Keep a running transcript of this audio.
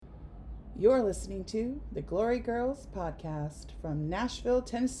You're listening to the Glory Girls podcast from Nashville,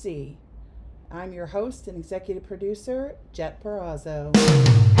 Tennessee. I'm your host and executive producer, Jet Perazzo. There's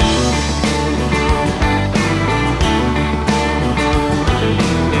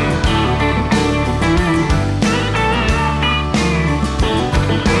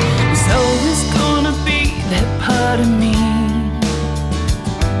always gonna be that part of me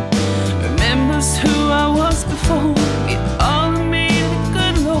remembers who I was before. It all made a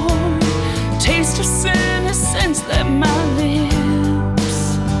good Lord taste of sin has since left my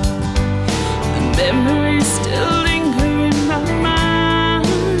lips. The memories still linger in my mind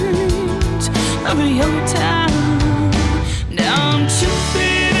of your time. Now I'm 2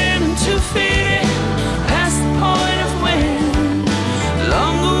 feet in and 2 feet in, past the point of when.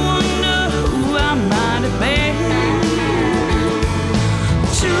 Longer wonder who I might have been.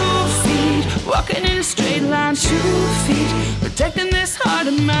 2 feet, walking in a straight line. 2 feet, protecting this heart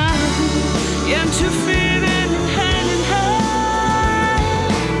of mine. Yeah, I'm 2 feet in and hand in hand.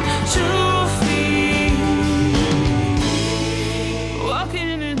 2 feet,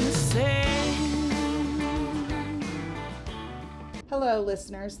 walking in the sand. Hello,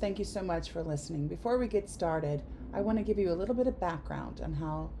 listeners. Thank you so much for listening. Before we get started, I want to give you a little bit of background on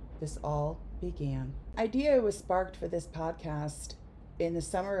how this all began. Idea was sparked for this podcast in the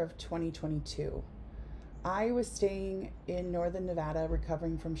summer of 2022. I was staying in Northern Nevada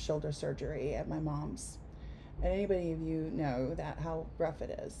recovering from shoulder surgery at my mom's. And anybody of you know that how rough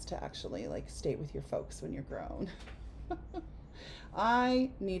it is to actually stay with your folks when you're grown.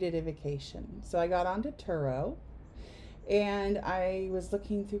 I needed a vacation. So I got onto Turo and I was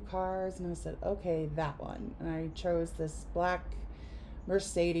looking through cars and I said, okay, that one. And I chose this black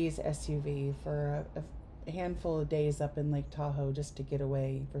Mercedes SUV for a handful of days up in Lake Tahoe just to get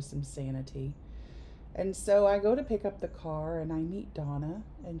away for some sanity. And so I go to pick up the car and I meet Donna,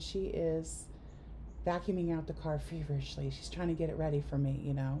 and she is vacuuming out the car feverishly. She's trying to get it ready for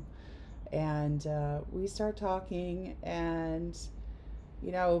me, And we start talking, and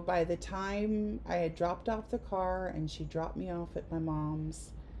by the time I had dropped off the car and she dropped me off at my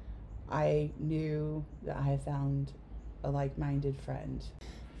mom's, I knew that I had found a like-minded friend.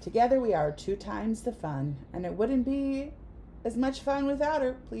 Together we are 2 times the fun, and it wouldn't be as much fun without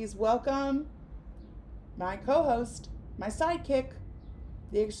her. Please welcome my co-host, my sidekick,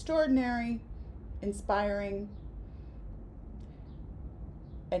 the extraordinary, inspiring,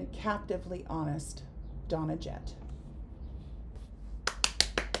 and captively honest Donna Jett.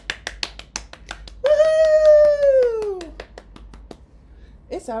 Woohoo!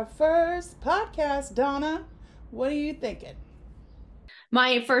 It's our first podcast, Donna. What are you thinking?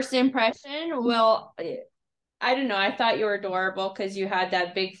 My first impression, well, I don't know. I thought you were adorable because you had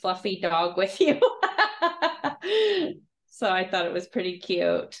that big fluffy dog with you. So I thought it was pretty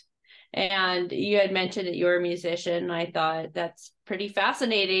cute. And you had mentioned that you were a musician. I thought that's pretty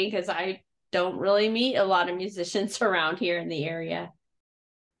fascinating because I don't really meet a lot of musicians around here in the area.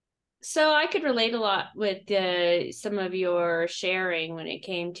 So I could relate a lot with some of your sharing when it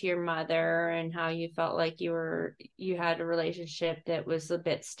came to your mother and how you felt like you had a relationship that was a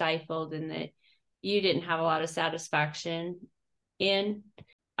bit stifled and that you didn't have a lot of satisfaction in.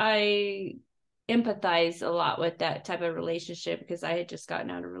 I empathize a lot with that type of relationship because I had just gotten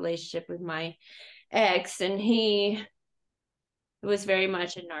out of a relationship with my ex, and he was very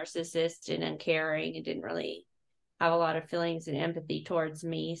much a narcissist and uncaring and didn't really have a lot of feelings and empathy towards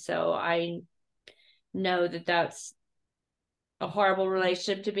me. So I know that that's a horrible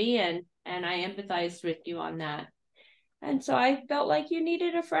relationship to be in, and I empathized with you on that. And so I felt like you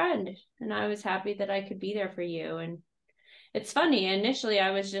needed a friend, and I was happy that I could be there for you. And it's funny, initially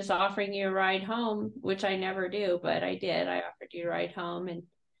I was just offering you a ride home, which I never do, but I did. I offered you a ride home, and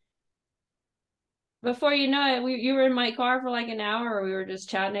before you know it, you were in my car for like an hour. We were just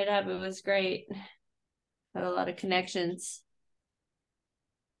chatting it up. It was great. Had a lot of connections.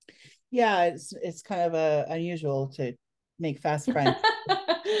 Yeah, it's kind of unusual to make fast friends.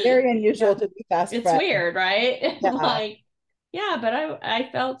 Very unusual to be fast friends. It's weird, right? Yeah. Yeah, but I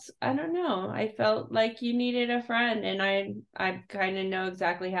felt, I don't know, I felt like you needed a friend, and I kind of know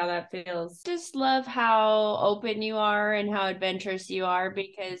exactly how that feels. Just love how open you are and how adventurous you are,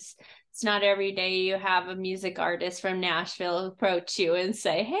 because it's not every day you have a music artist from Nashville approach you and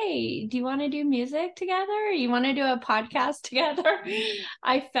say, hey, do you want to do music together? You want to do a podcast together?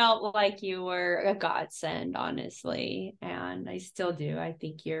 I felt like you were a godsend, honestly, and I still do. I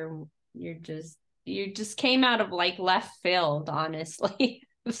think you just came out of left field, honestly.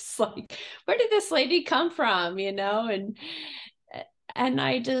 It's like, where did this lady come from, and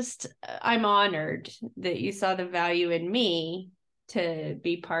I'm honored that you saw the value in me to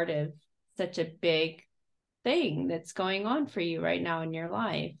be part of such a big thing that's going on for you right now in your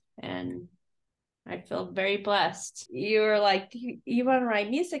life. And I feel very blessed. You were like, you want to write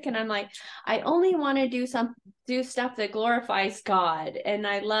music? And I'm like, I only want to do stuff that glorifies God. And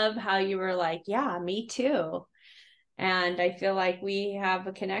I love how you were like, yeah, me too. And I feel like we have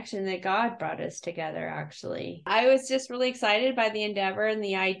a connection that God brought us together, actually. I was just really excited by the endeavor and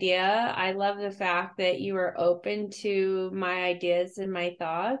the idea. I love the fact that you were open to my ideas and my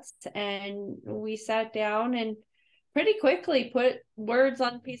thoughts. And we sat down and pretty quickly put words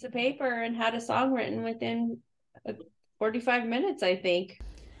on a piece of paper and had a song written within 45 minutes, I think.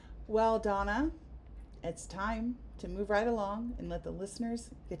 Well, Donna, it's time to move right along and let the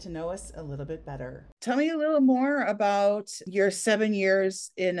listeners get to know us a little bit better. Tell me a little more about your 7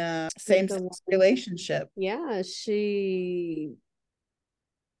 years in a same-sex relationship. Yeah, she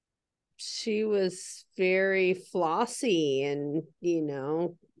was very flossy and,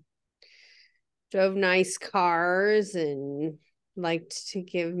 drove nice cars and liked to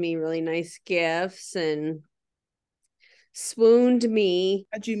give me really nice gifts and swooned me.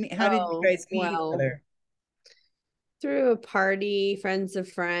 How did you guys meet each other? Through a party, friends of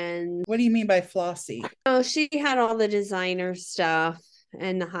friends. What do you mean by flossy? Oh, she had all the designer stuff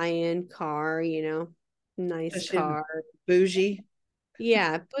and the high-end car, nice car. Bougie?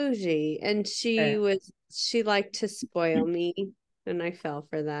 Yeah, bougie. And she liked to spoil me, and I fell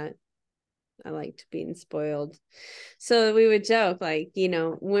for that. I liked being spoiled. So we would joke, like,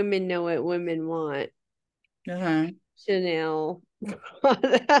 women know what women want. Chanel.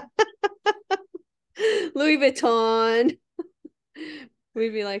 Louis Vuitton. We'd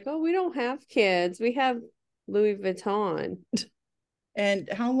be like, oh, we don't have kids. We have Louis Vuitton. And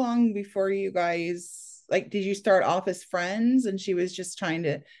how long before you guys, like, did you start off as friends and she was just trying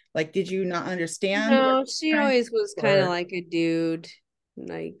to, like, did you not understand? No, she always was kind of like a dude.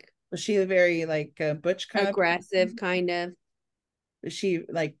 Like, was she a very, like, butch kind aggressive kind of? Was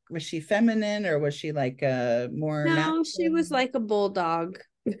she feminine, or was she like more No, she was like a bulldog.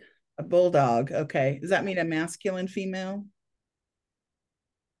 A bulldog. Okay. Does that mean a masculine female?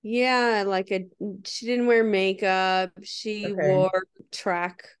 Yeah, she didn't wear makeup. She wore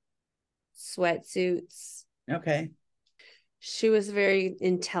track sweatsuits. Okay. She was very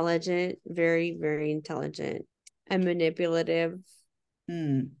intelligent, very, very intelligent and manipulative.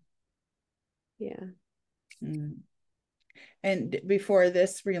 Yeah. And before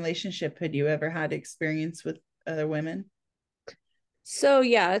this relationship, had you ever had experience with other women? So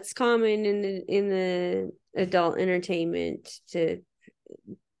yeah, it's common in the adult entertainment to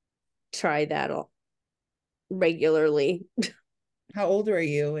try that regularly. How old were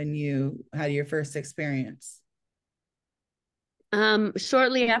you when you had your first experience?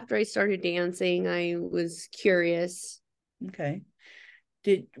 Shortly after I started dancing, I was curious. Okay.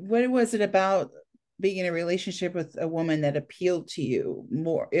 What was it about being in a relationship with a woman that appealed to you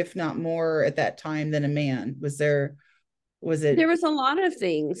more, if not more at that time than a man? There was a lot of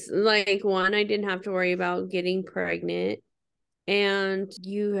things. Like, one, I didn't have to worry about getting pregnant, and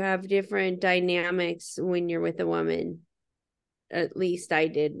you have different dynamics when you're with a woman. At least I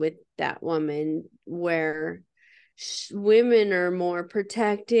did with that woman, where women are more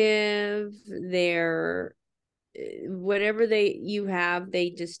protective. They're whatever you have,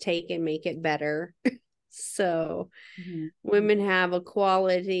 they just take and make it better. So women have a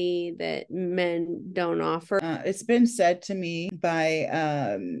quality that men don't offer. It's been said to me by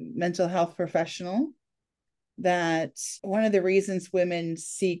a mental health professional that one of the reasons women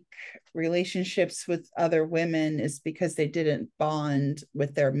seek relationships with other women is because they didn't bond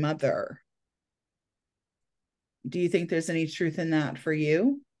with their mother. Do you think there's any truth in that for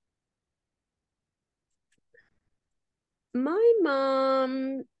you? My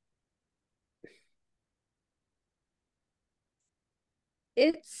mom,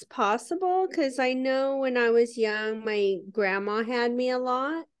 it's possible, because I know when I was young, my grandma had me a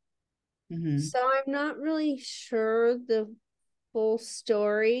lot. So I'm not really sure the full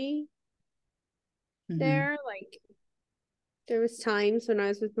story there. Like, there was times when I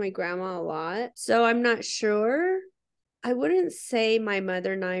was with my grandma a lot. So I'm not sure. I wouldn't say my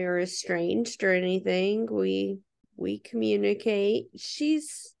mother and I are estranged or anything. We communicate.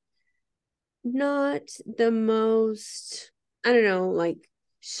 She's not the most, I don't know, like,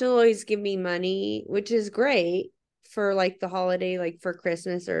 she'll always give me money, which is great for like the holiday, like for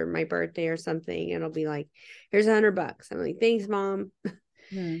Christmas or my birthday or something. It'll be like, here's $100. I'm like, thanks, Mom.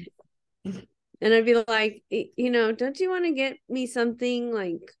 And I'd be like, don't you want to get me something,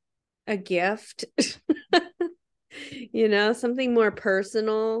 like a gift? Something more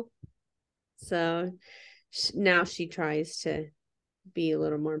personal. So now she tries to be a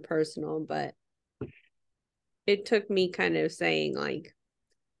little more personal, but it took me kind of saying like,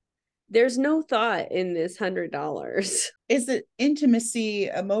 there's no thought in this $100. Is it intimacy,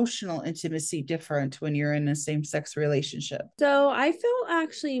 emotional intimacy, different when you're in a same-sex relationship? So I felt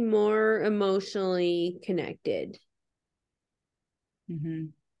actually more emotionally connected. Mm-hmm.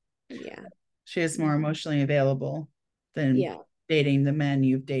 Yeah. She is more emotionally available than dating the men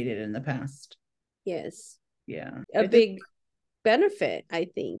you've dated in the past. Yes. Yeah. A big benefit, I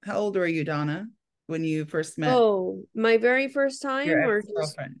think. How old were you, Donna, when you first met? Oh, my very first time your or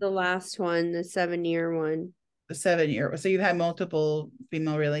ex-girlfriend? just the last one, the 7-year one? The 7-year. So you've had multiple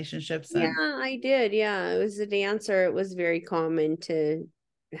female relationships then? Yeah, I did. Yeah. I was a dancer. It was very common to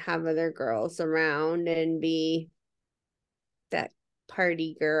have other girls around and be that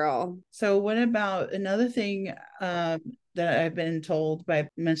party girl. So what about another thing that I've been told by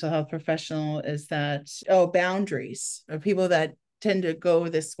mental health professional is that, boundaries, or people that tend to go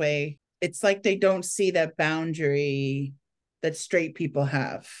this way. It's like they don't see that boundary that straight people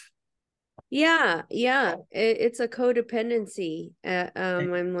have. Yeah, it's a codependency.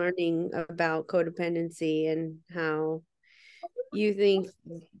 I'm learning about codependency and how you think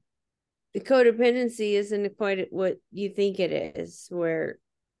the codependency isn't quite what you think it is, where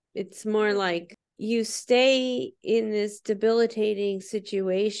it's more like you stay in this debilitating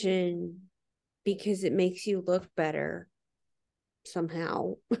situation because it makes you look better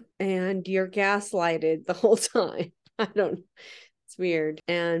somehow, and you're gaslighted the whole time. I don't, it's weird.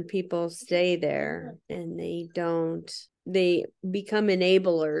 And people stay there and they become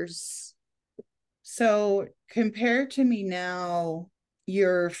enablers. So compared to me now,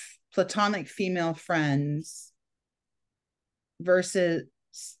 your platonic female friends versus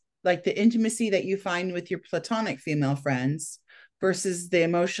like the intimacy that you find with your platonic female friends versus the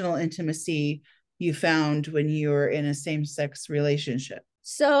emotional intimacy you found when you were in a same-sex relationship.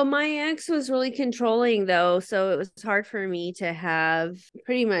 So my ex was really controlling though, so it was hard for me to have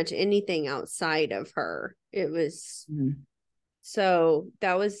pretty much anything outside of her. It was so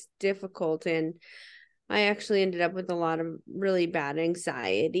that was difficult, and I actually ended up with a lot of really bad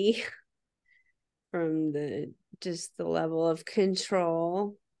anxiety from the level of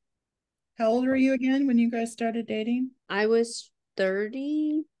control. How old were you again when you guys started dating? I was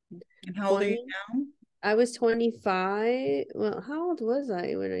 30. And how old are you now? I was 25. Well, how old was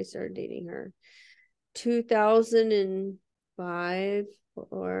I when I started dating her? 2005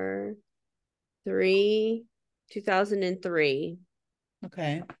 or 3, 2003.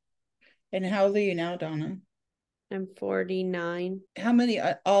 Okay. And how old are you now, Donna? I'm 49. How many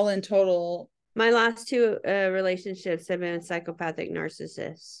all in total? My last 2 relationships have been with psychopathic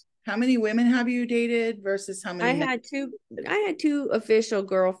narcissists. How many women have you dated versus how many I men? had two official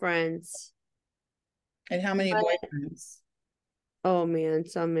girlfriends. And how many boyfriends? Oh man,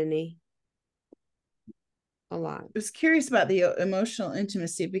 so many. A lot. I was curious about the emotional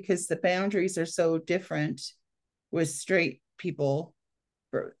intimacy because the boundaries are so different with straight people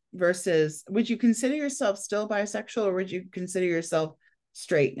versus, would you consider yourself still bisexual, or would you consider yourself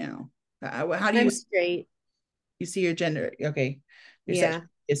straight now? How do I'm straight. You see your gender? Okay. Your Yeah.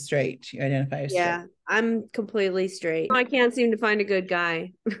 is straight. You identify as straight. I'm completely straight. I can't seem to find a good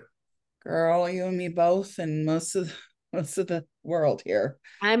guy. Girl, you and me both, and most of the world here.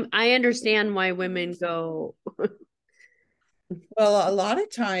 I understand why women go. Well, a lot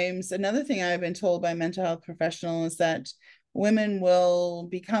of times, another thing I've been told by mental health professionals is that women will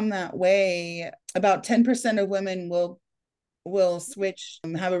become that way. About 10% of women will switch,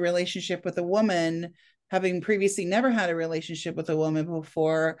 have a relationship with a woman, having previously never had a relationship with a woman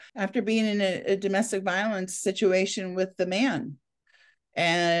before, after being in a domestic violence situation with the man.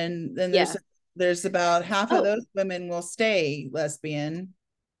 And then there's about half of those women will stay lesbian,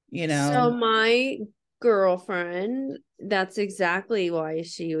 So my girlfriend, that's exactly why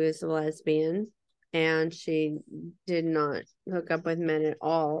she was a lesbian, and she did not hook up with men at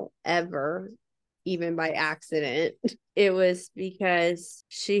all, ever, even by accident. It was because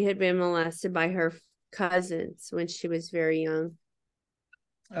she had been molested by her cousins when she was very young.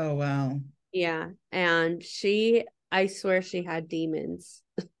 Oh, wow. Yeah. And I swear she had demons.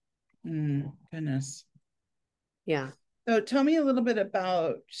 Goodness. Yeah. So tell me a little bit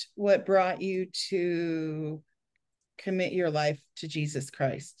about what brought you to commit your life to Jesus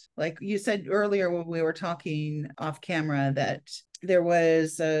Christ. Like you said earlier when we were talking off camera that there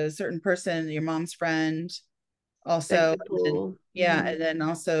was a certain person, your mom's friend, also. And then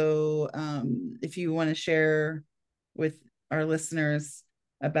also if you want to share with our listeners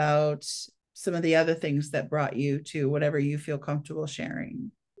about some of the other things that brought you to whatever you feel comfortable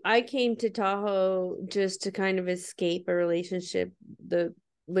sharing. I came to Tahoe just to kind of escape a relationship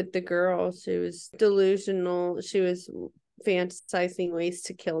with the girl. She was delusional. She was fantasizing ways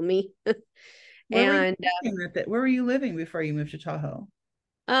to kill me. And where were you living before you moved to Tahoe?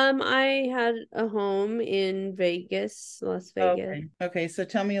 I had a home in Vegas, Las Vegas. Okay. So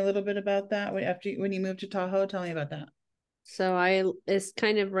tell me a little bit about that. When you moved to Tahoe, tell me about that. So I just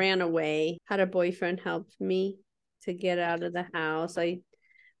kind of ran away. Had a boyfriend help me to get out of the house. I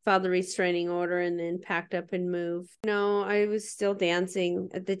filed a restraining order and then packed up and moved. No, I was still dancing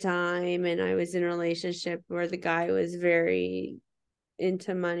at the time, and I was in a relationship where the guy was very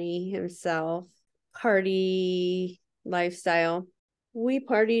into money himself, party lifestyle. We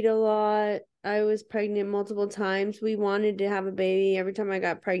partied a lot. I was pregnant multiple times. We wanted to have a baby. Every time I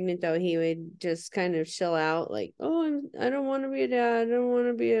got pregnant, though, he would just kind of chill out, like, "Oh, I don't want to be a dad. I don't want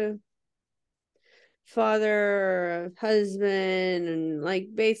to be a father or a husband," and like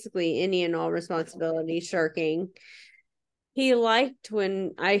basically any and all responsibility shirking. He liked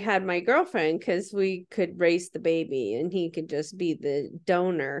when I had my girlfriend because we could raise the baby and he could just be the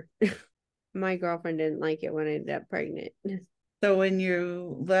donor. My girlfriend didn't like it when I ended up pregnant. So when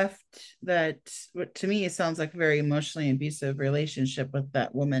you left that, what to me it sounds like a very emotionally abusive relationship with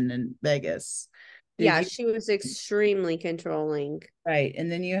that woman in Vegas. She was extremely controlling. Right.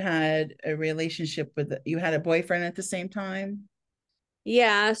 And then you had a relationship you had a boyfriend at the same time?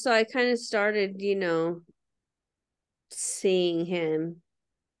 Yeah, so I kind of started, seeing him.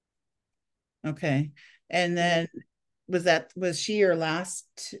 Okay. And then was she your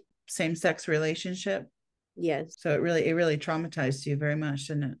last same-sex relationship? Yes. So it really traumatized you very much,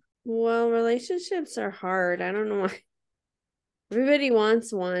 didn't it? Well, relationships are hard. I don't know why. Everybody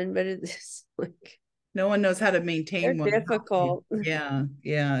wants one, but it's like no one knows how to maintain one. difficult. Yeah.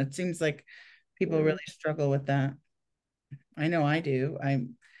 It seems like people really struggle with that. I know I do.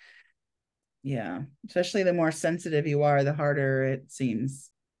 Especially the more sensitive you are, the harder it seems.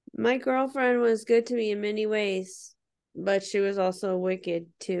 My girlfriend was good to me in many ways, but she was also wicked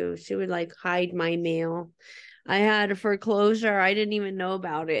too. She would like hide my mail. I had a foreclosure. I didn't even know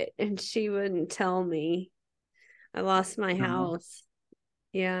about it, and she wouldn't tell me. I lost my house.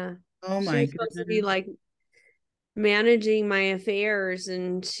 Yeah. Oh She my was supposed to be goodness. like managing my affairs,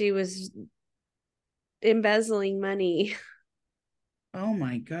 and she was embezzling money. Oh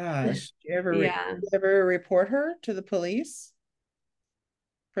my gosh. Yeah. You ever report her to the police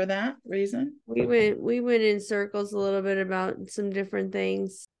for that reason? We went in circles a little bit about some different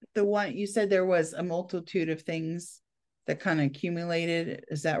things. The one you said there was a multitude of things that kind of accumulated,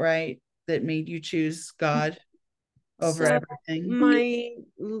 is that right? That made you choose God over So everything? my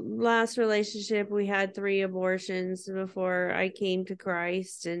last relationship, we had 3 abortions before I came to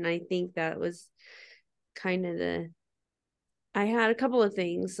Christ, and I think that was kind of I had a couple of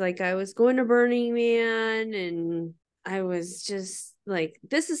things. Like I was going to Burning Man, and I was just like,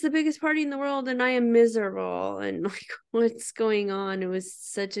 this is the biggest party in the world and I am miserable, and like, what's going on? It was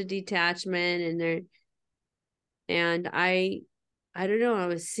such a detachment, and I don't know, I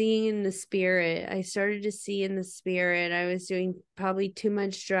was seeing in the spirit. I started to see in the spirit. I was doing probably too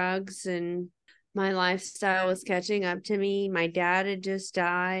much drugs, and my lifestyle was catching up to me. My dad had just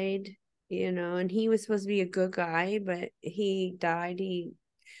died, and he was supposed to be a good guy, but he died. He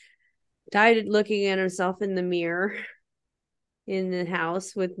died looking at himself in the mirror in the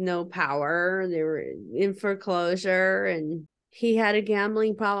house with no power. They were in foreclosure, and he had a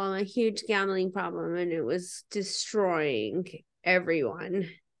gambling problem, a huge gambling problem, and it was destroying everyone,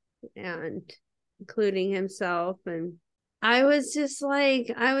 and including himself. And I was just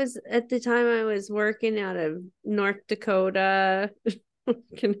like, at the time I was working out of North Dakota,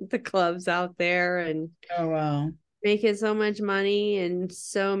 working at the clubs out there, and Oh wow. making so much money and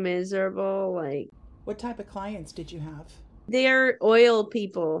so miserable. Like, What type of clients did you have? they're oil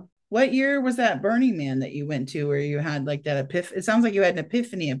people. What year was that Burning Man that you went to where you had like that epiphany? It sounds like you had an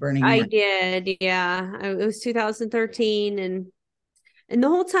epiphany at Burning I Man. did, yeah. It was 2013, and the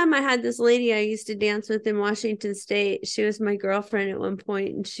whole time I had this lady I used to dance with in Washington State. She was my girlfriend at one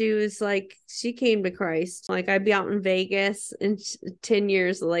point, and she was like, she came to Christ. Like, I'd be out in Vegas, and 10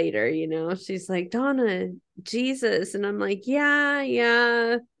 years later, she's like, Donna, Jesus. And I'm like,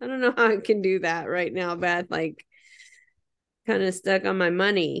 yeah. I don't know how I can do that right now, Beth. Like, kind of stuck on my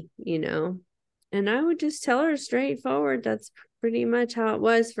money. And I would just tell her straightforward. That's pretty much how it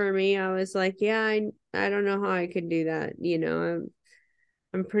was for me. I was like, yeah, I don't know how I could do that.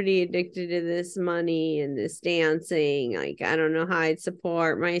 I'm pretty addicted to this money and this dancing. Like, I don't know how I'd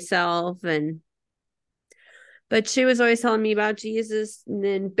support myself. But she was always telling me about Jesus. And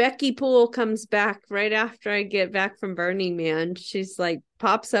then Becky Poole comes back right after I get back from Burning Man. She's like,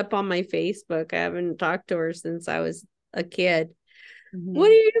 pops up on my Facebook. I haven't talked to her since I was a kid. What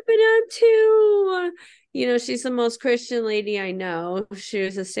have you been up to? You know, she's the most Christian lady I know. She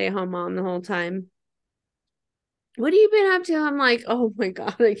was a stay-at-home mom the whole time. What have you been up to? I'm like, oh my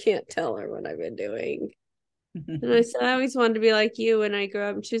God, I can't tell her what I've been doing. And I said, I always wanted to be like you when I grew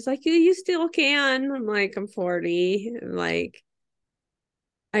up. And she's like, you still can. I'm like, I'm 40. I'm like,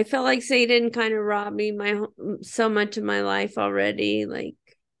 I felt like Satan kind of robbed me so much of my life already, like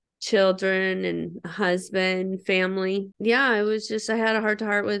children and husband, family. Yeah, it was just, I had a heart to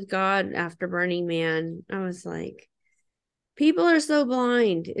heart with God after Burning Man. I was like, people are so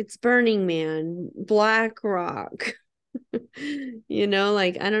blind. It's Burning Man, Black Rock. You know,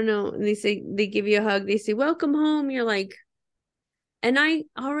 like, I don't know. They say, they give you a hug. They say, welcome home. You're like, and I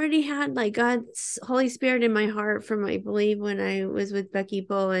already had like God's Holy Spirit in my heart from, I believe, when I was with Becky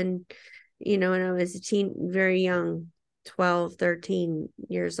Bull and, you know, when I was a teen, very young, 12, 13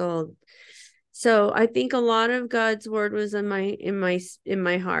 years old. So I think a lot of God's word was in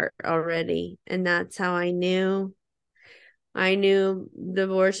my heart already. And that's how I knew the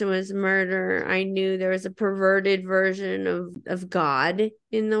abortion was murder. I knew there was a perverted version of God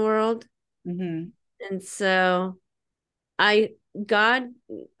in the world. And so God,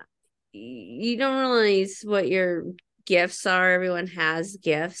 you don't realize what your gifts are. Everyone has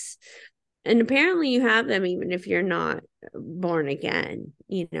gifts. And apparently you have them even if you're not born again.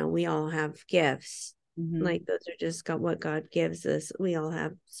 You know, we all have gifts. Like those are just what God gives us. We all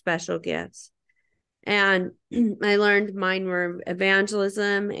have special gifts. And I learned mine were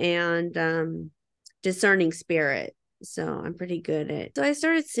evangelism and discerning spirit. So I'm pretty good at it. So I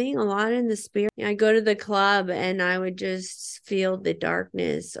started seeing a lot in the spirit. I go to the club and I would just feel the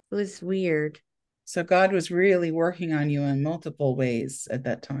darkness. It was weird. So God was really working on you in multiple ways at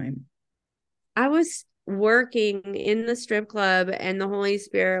that time. I was working in the strip club and the Holy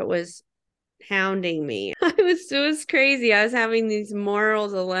Spirit was hounding me. It was crazy. I was having these moral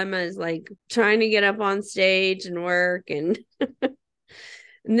dilemmas, like trying to get up on stage and work. And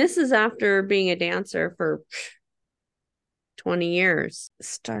this is after being a dancer for 20 years. It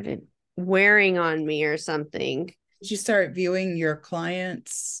started wearing on me or something. Did you start viewing your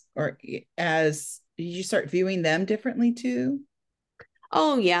clients did you start viewing them differently too?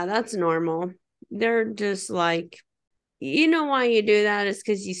 Oh yeah, that's normal. They're just like, you know why you do that is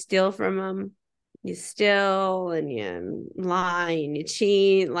because you steal from them. You steal and you lie and you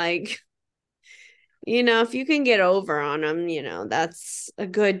cheat. Like, you know, if you can get over on them, you know, that's a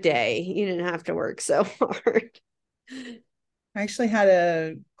good day. You didn't have to work so hard. I actually had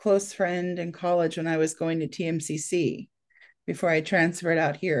a close friend in college when I was going to TMCC before I transferred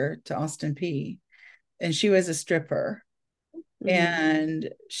out here to Austin P. And she was a stripper. And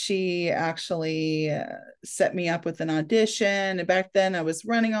she actually set me up with an audition. And back then I was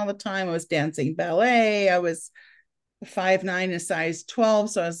running all the time. I was dancing ballet. I was 5'9" a size 12.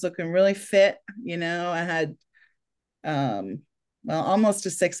 So I was looking really fit. You know, I had, almost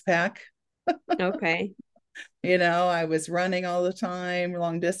a six pack. Okay. You know, I was running all the time,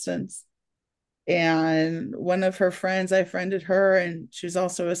 long distance. And one of her friends, I friended her, and she was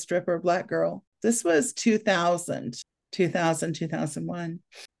also a stripper, Black girl. This was 2000, 2001.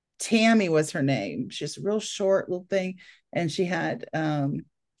 Tammy was her name. She's a real short little thing. And she had a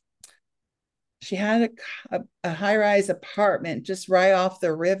high-rise apartment just right off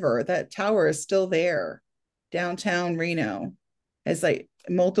the river. That tower is still there, downtown Reno. It's like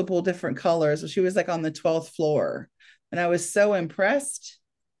multiple different colors. She was like on the 12th floor. And I was so impressed,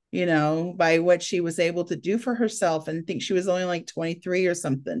 you know, by what she was able to do for herself. And I think she was only like 23 or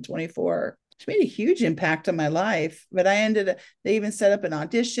something, 24. She made a huge impact on my life. But they even set up an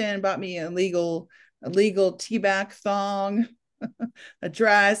audition, bought me a legal T-back thong, a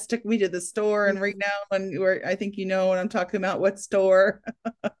dress, took me to the store in Reno, and where I think you know what I'm talking about, what store,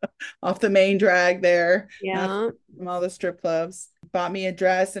 off the main drag there. Yeah. From all the strip clubs. Bought me a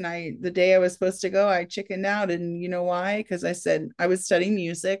dress, and the day I was supposed to go, I chickened out. And you know why? Because I said, I was studying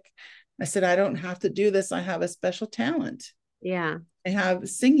music. I said, I don't have to do this. I have a special talent. Yeah. I have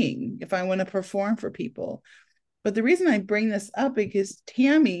singing if I want to perform for people. But the reason I bring this up because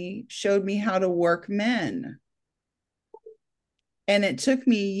Tammy showed me how to work men. And it took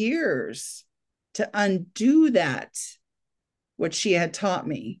me years to undo that, what she had taught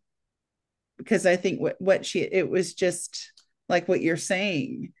me. Because I think it was just like what you're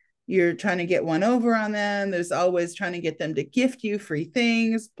saying. You're trying to get one over on them. There's always trying to get them to gift you free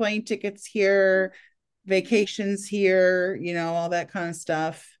things, plane tickets here, vacations here, you know, all that kind of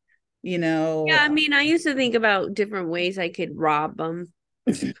stuff. you know. Yeah, I mean, I used to think about different ways I could rob them.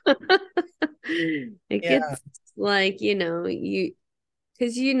 It Yeah. gets like,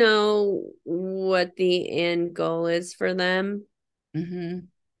 because you know what the end goal is for them. Mm-hmm.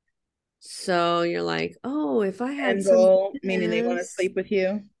 So you're like, oh, if I had End some of goal, meaning they want to this. sleep with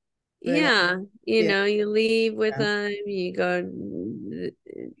you. They want, Yeah, yeah. you leave with Yeah. them, you go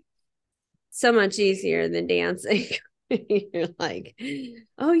so much easier than dancing. You're like,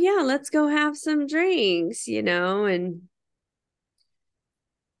 oh yeah, let's go have some drinks, and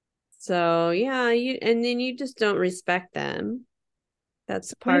so yeah, and then you just don't respect them. That's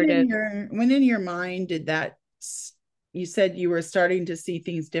So when part in of. your mind did that, you said you were starting to see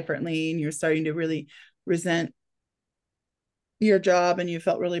things differently and you're starting to really resent your job and you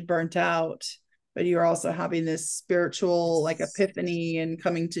felt really burnt out, but you're also having this spiritual like epiphany and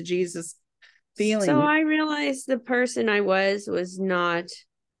coming to Jesus So feeling. I realized the person I was not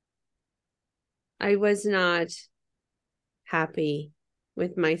happy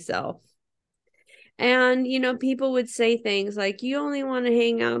with myself. And, people would say things like, you only want to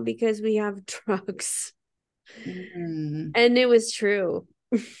hang out because we have drugs. Mm, And it was true.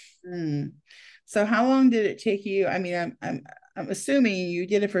 mm. So how long did it take you? I mean, I'm assuming you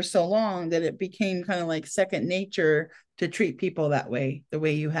did it for so long that it became kind of like second nature to treat people that way, the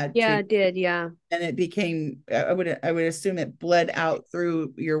way you had Yeah, treated. it did. Yeah. And it became, I would assume it bled out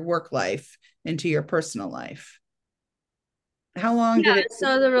through your work life into your personal life. How long Yeah. did it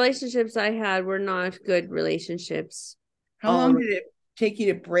So the relationships I had were not good relationships. how All long around. did it take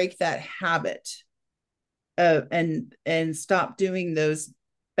you to break that habit and stop doing those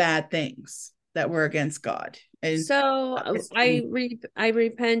bad things that were against God? And So I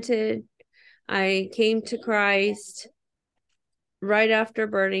repented. I came to Christ right after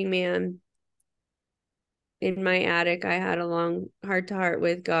Burning Man. In my attic, I had a long heart to heart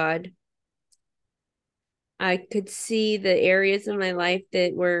with God. I could see the areas in my life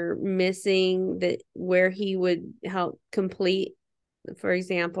that were missing, that where he would help complete, for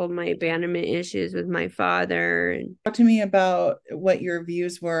example, my abandonment issues with my father, and talk to me about what your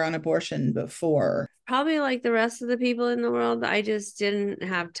views were on abortion before. probably like the rest of the people in the world, I just didn't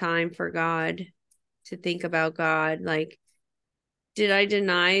have time for God, to think about God. Like, did I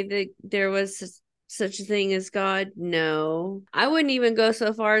deny that there was such a thing as God? No. I wouldn't even go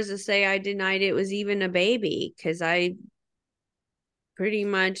so far as to say I denied it was even a baby, because I pretty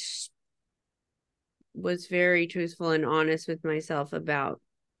much was very truthful and honest with myself about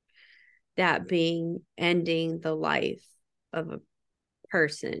that being ending the life of a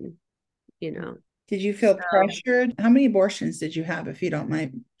person. Did you feel So, pressured? How many abortions did you have, if you don't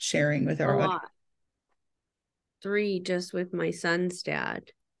mind sharing with a our audience? lot. 3 just with my son's dad,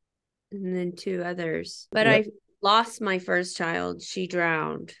 and then 2 others. But What I lost my first child. She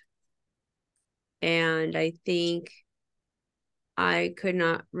drowned. And I think I could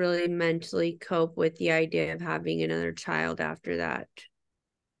not really mentally cope with the idea of having another child after that.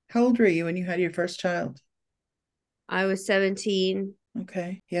 How old were you when you had your first child? I was 17.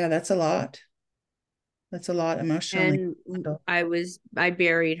 Okay. Yeah, that's a lot. That's a lot emotionally. And I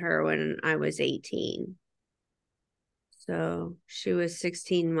buried her when I was 18. So she was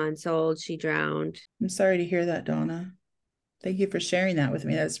 16 months old. She drowned. I'm sorry to hear that, Donna. Thank you for sharing that with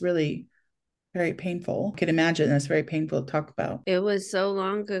me. That's really very painful. I can imagine that's very painful to talk about. It was so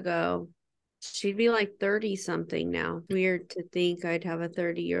long ago. She'd be like 30 something now. Weird to think I'd have a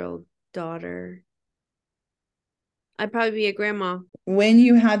 30-year-old daughter. I'd probably be a grandma. When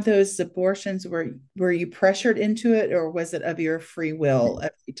you had those abortions, were you pressured into it, or was it of your free will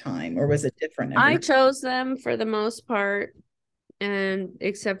every time, or was it different every I time? chose them for the most part, and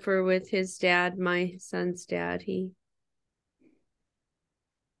except for with his dad, my son's dad, he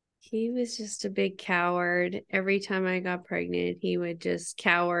was just a big coward. Every time I got pregnant, he would just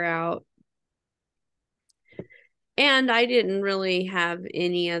cower out. And I didn't really have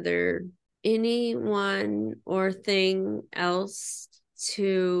anyone or thing else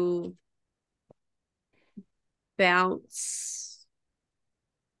to bounce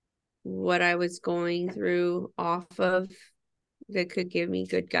what I was going through off of, that could give me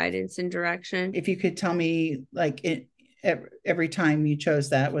good guidance and direction. If you could tell me, like, every time you chose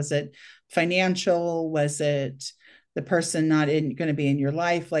that, was it financial? Was it the person not going to be in your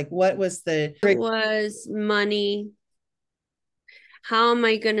life? Like, what was the? It was money. How am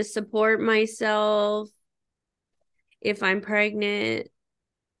I going to support myself if I'm pregnant?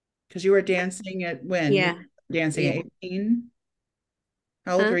 Because you were dancing at when? You Yeah. were dancing Yeah. at 18?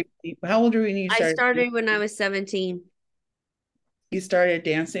 How old Huh? were you? How old were you when you I started? started when I was 17. You started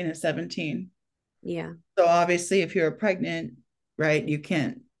dancing at 17. Yeah. So obviously, if you're pregnant, right, you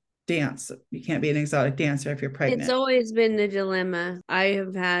can't. dance. You can't be an exotic dancer if you're pregnant. It's always been the dilemma. I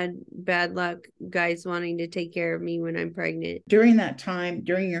have had bad luck, guys wanting to take care of me when I'm pregnant. During that time,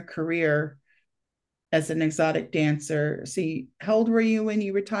 during your career as an exotic dancer, see, how old were you when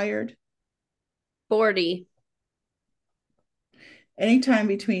you retired? 40. Anytime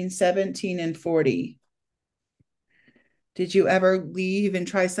between 17 and 40. Did you ever leave and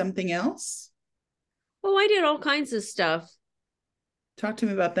try something else? Oh, I did all kinds of stuff. Talk to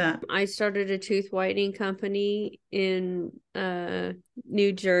me about that. I started a tooth whitening company in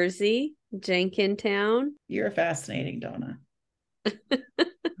New Jersey, Jenkintown. You're fascinating, Donna.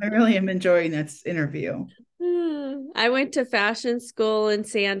 I really am enjoying this interview. I went to fashion school in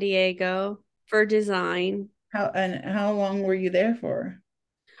San Diego for design. How long were you there for?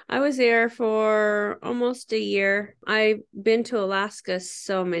 I was there for almost a year. I've been to Alaska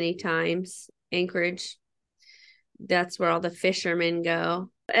so many times, Anchorage. That's where all the fishermen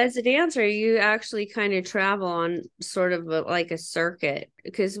go. As a dancer, you actually kind of travel on sort of like a circuit,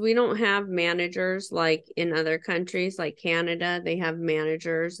 because we don't have managers like in other countries, like Canada. They have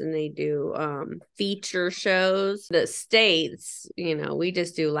managers and they do feature shows. The States, we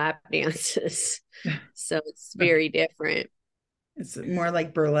just do lap dances. So it's very different. It's more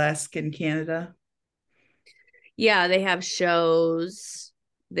like burlesque in Canada. Yeah, they have shows.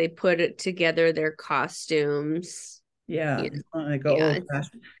 They put it together, their costumes. Yeah, like yeah, old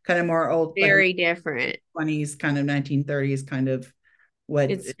fashioned, kind of more old, very different. 20s, kind of 1930s, kind of what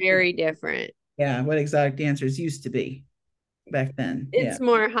it's very different. Yeah, what exotic dancers used to be back then. It's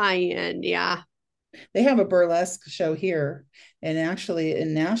more high end. Yeah. They have a burlesque show here, and actually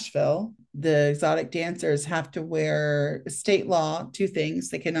in Nashville, the exotic dancers have to wear state law, two things.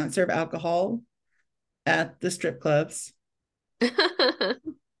 They cannot serve alcohol at the strip clubs.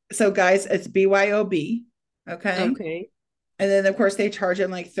 So guys, it's BYOB. Okay. Okay. And then of course they charge them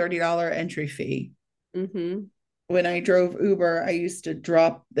like $30 entry fee. Mm-hmm. When I drove Uber, I used to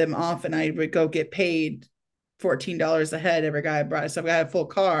drop them off and I would go get paid $14 a head every guy I brought. So if I had a full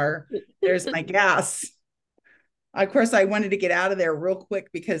car, there's my gas. Of course, I wanted to get out of there real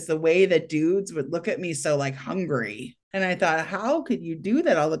quick because the way that dudes would look at me so like hungry. And I thought, how could you do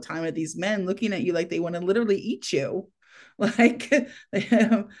that all the time with these men looking at you like they want to literally eat you? Like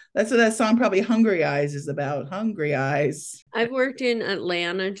that's what that song probably Hungry Eyes is about. Hungry Eyes. I've worked in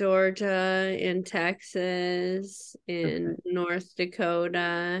Atlanta, Georgia, in Texas, in North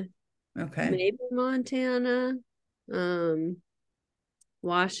Dakota. Okay. Maybe Montana,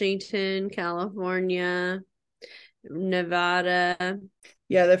 Washington, California, Nevada.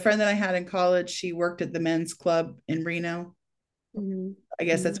 Yeah, the friend that I had in college, she worked at the men's club in Reno. Mm-hmm. I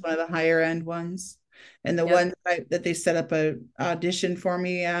guess that's one of the higher end ones. And the one that they set up a audition for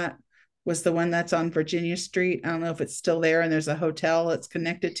me at was the one that's on Virginia Street. I don't know if it's still there, and there's a hotel that's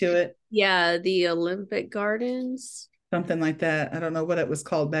connected to it. Yeah, the Olympic Gardens. Something like that. I don't know what it was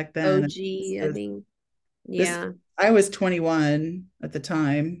called back then. OG, I think. Yeah. I was 21 at the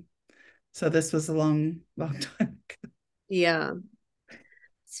time. So this was a long, long time ago. Yeah.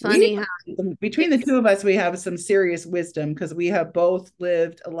 It's funny how between the two of us, we have some serious wisdom because we have both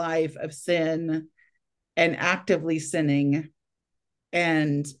lived a life of sin and actively sinning.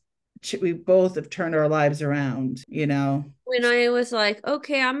 And we both have turned our lives around, When I was like,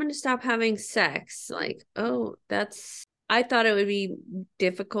 okay, I'm going to stop having sex, like, oh, I thought it would be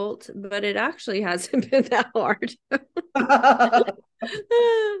difficult, but it actually hasn't been that hard.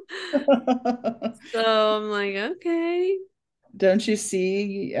 So I'm like, okay. Don't you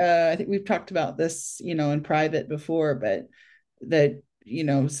see? I think we've talked about this, in private before, but that,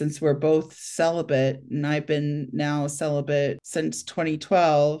 since we're both celibate, and I've been now celibate since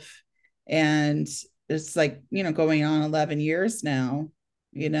 2012, and it's like, going on 11 years now,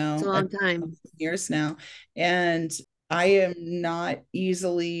 it's a long time. Years now. And I am not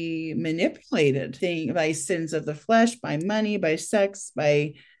easily manipulated by sins of the flesh, by money, by sex,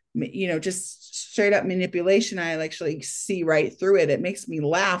 by, just straight up manipulation. I actually see right through it. It makes me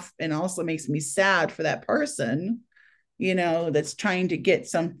laugh and also makes me sad for that person, that's trying to get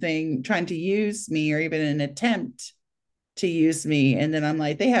something, trying to use me, or even an attempt to use me. And then I'm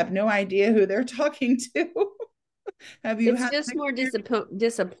like, they have no idea who they're talking to. It's just more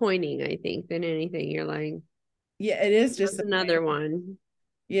disappointing, I think, than anything. You're like, yeah, it is just another one.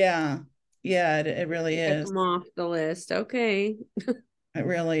 Yeah. It really is. Check them off the list. Okay. It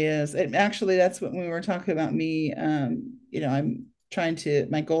really is. Actually, that's what we were talking about. Me, I'm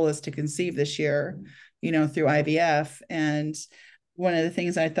my goal is to conceive this year, through IVF. And one of the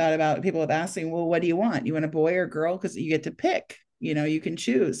things I thought about, people have asked me, well, what do you want? You want a boy or girl? Because you get to pick, you can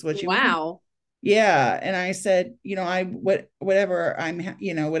choose what you want. Yeah. And I said, whatever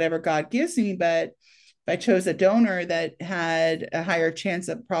whatever God gives me, but if I chose a donor that had a higher chance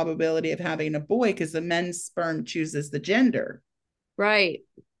of probability of having a boy, because the men's sperm chooses the gender. Right.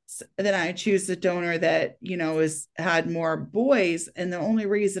 So then I choose the donor that, had more boys. And the only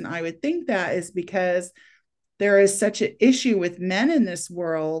reason I would think that is because there is such an issue with men in this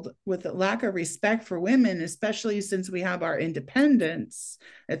world with a lack of respect for women, especially since we have our independence.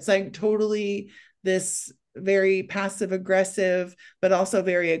 It's like totally this very passive aggressive, but also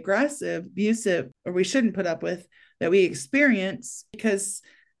very aggressive, abusive, or we shouldn't put up with, that we experience because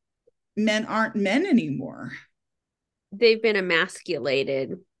men aren't men anymore. They've been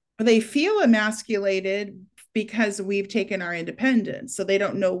emasculated. They feel emasculated because we've taken our independence. So they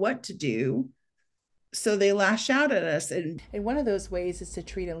don't know what to do. So they lash out at us. And one of those ways is to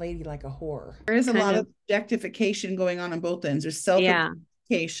treat a lady like a whore. There is a lot of objectification going on both ends. There's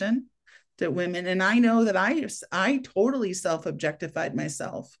self-objectification to women. And I know that I totally self-objectified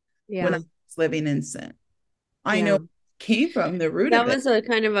myself when I was living in sin. I know it came from the root of it. That was a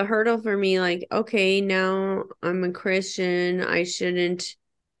kind of a hurdle for me. Like, okay, now I'm a Christian. I shouldn't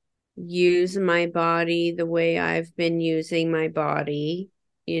use my body the way I've been using my body.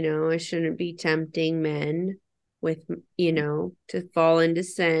 I shouldn't be tempting men with, to fall into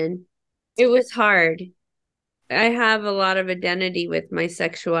sin. It was hard. I have a lot of identity with my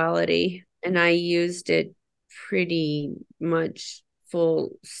sexuality, and I used it pretty much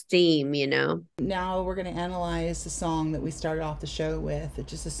full steam, Now we're going to analyze the song that we started off the show with.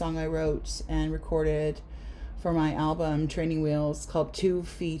 It's just a song I wrote and recorded for my album Training Wheels, called 2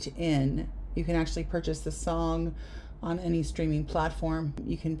 Feet In. You can actually purchase the song on any streaming platform.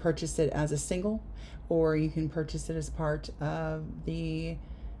 You can purchase it as a single, or you can purchase it as part of the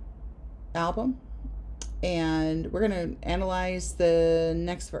album. And we're going to analyze the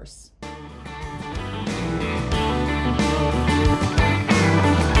next verse.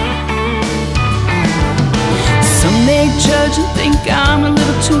 Some may judge and think I'm a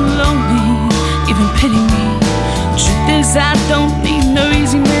little too lonely, even pity me. Truth is I don't need no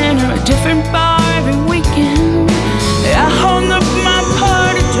easy man or a different bar every weekend. I hung up my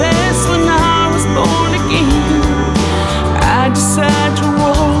party dress when I was born again. I decided to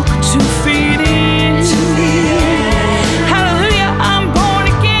walk 2 feet in. Hallelujah, I'm born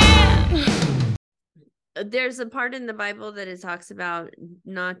again. There's a part in the Bible that it talks about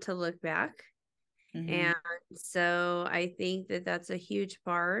not to look back. And so I think that that's a huge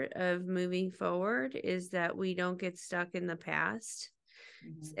part of moving forward, is that we don't get stuck in the past.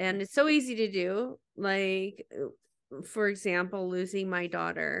 And it's so easy to do. Like, for example, losing my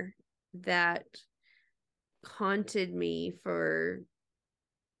daughter, that haunted me for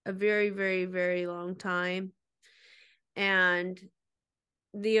a very, very, very long time. And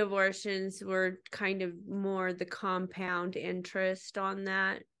the abortions were kind of more the compound interest on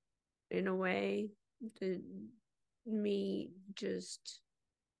that, in a way. Me just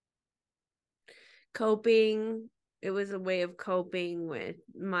coping. It was a way of coping with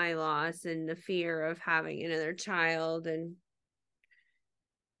my loss and the fear of having another child, and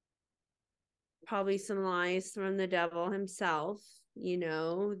probably some lies from the devil himself,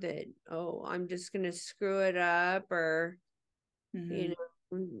 that, oh, I'm just gonna screw it up, or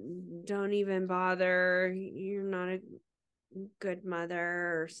don't even bother, you're not a good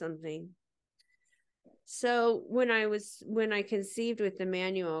mother or something. So when I conceived with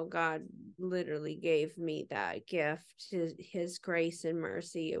Emmanuel, God literally gave me that gift. His grace and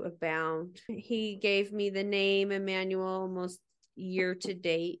mercy abound. He gave me the name Emmanuel almost year to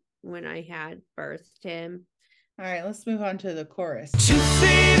date when I had birthed him. All right, let's move on to the chorus. 2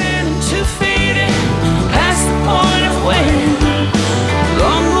 feet in, 2 feet in, past the point of when.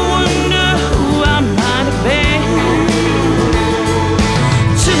 Long to wonder who I might have been.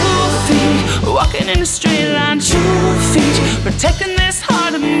 2 feet, walking in a straight line. 2 feet, protecting this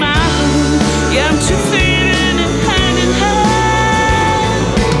heart of mine. Yeah, I'm 2 feet in and hand in hand.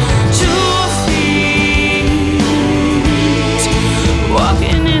 2 feet,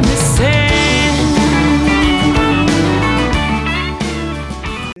 walking in the sand.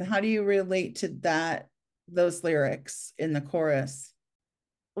 How do you relate to those lyrics in the chorus?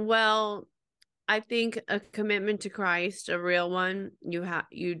 Well, I think a commitment to Christ, a real one,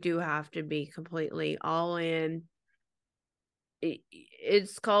 you do have to be completely all in.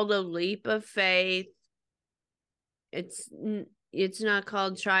 It's called a leap of faith. It's not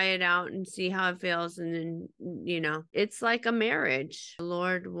called try it out and see how it feels, and then it's like a marriage. The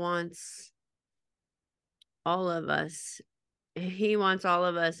Lord wants all of us. He wants all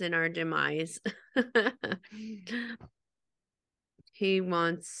of us in our demise. He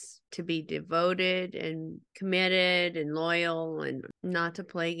wants to be devoted and committed and loyal and not to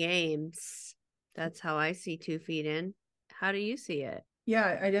play games. That's how I see 2 Feet In. How do you see it?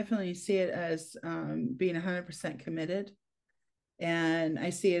 Yeah, I definitely see it as being 100% committed. And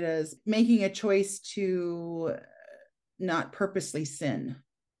I see it as making a choice to not purposely sin.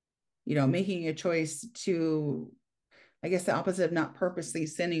 Making a choice to, I guess the opposite of not purposely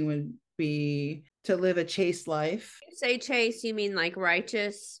sinning would be to live a chaste life. You say chaste, you mean like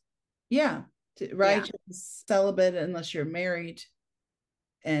righteous? Yeah, righteous, celibate unless you're married,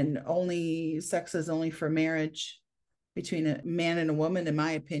 and sex is only for marriage between a man and a woman, in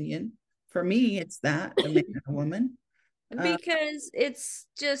my opinion. For me, it's that, a man and a woman. Because it's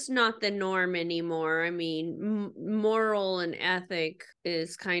just not the norm anymore. I mean, moral and ethic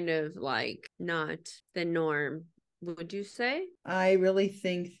is kind of like not the norm, would you say? I really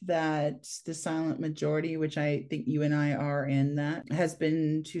think that the silent majority, which I think you and I are in, that has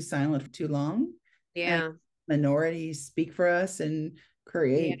been too silent for too long. Yeah. And minorities speak for us and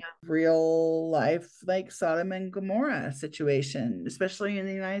create real life like Sodom and Gomorrah situation, especially in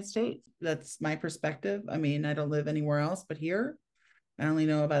the United States. That's my perspective. I mean, I don't live anywhere else but here. I only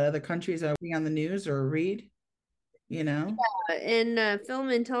know about other countries I see on the news or read, Yeah, and film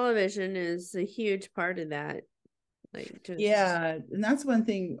and television is a huge part of that. Yeah, and that's one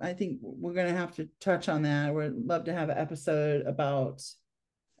thing I think we're going to have to touch on that. We'd love to have an episode about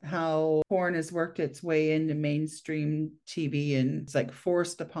how porn has worked its way into mainstream TV and it's like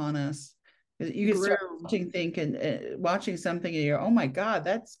forced upon us. You can start watching something and you're, oh my God,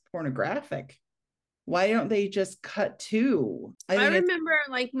 that's pornographic. Why don't they just cut to? I remember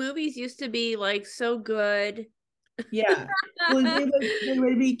like movies used to be like so good. Yeah. Well, they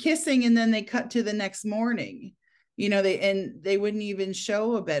would be kissing and then they cut to the next morning. They wouldn't even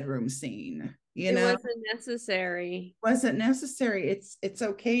show a bedroom scene. It wasn't necessary. It's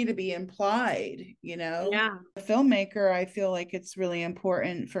okay to be implied. Yeah. A filmmaker, I feel like it's really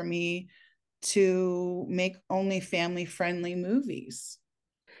important for me to make only family friendly movies.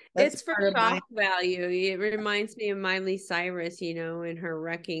 It's for shock value. It reminds me of Miley Cyrus, and her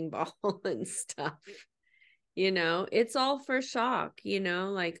wrecking ball and stuff. It's all for shock,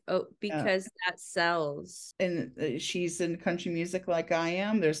 because that sells. And she's in country music like I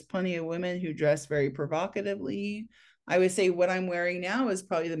am. There's plenty of women who dress very provocatively. I would say what I'm wearing now is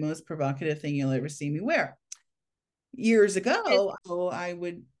probably the most provocative thing you'll ever see me wear. Years ago, I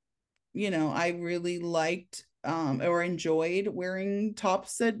would, I really liked or enjoyed wearing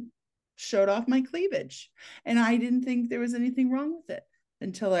tops that showed off my cleavage. And I didn't think there was anything wrong with it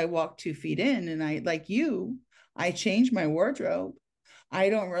until I walked 2 feet in and I changed my wardrobe. I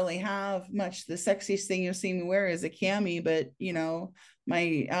don't really have much. The sexiest thing you'll see me wear is a cami, but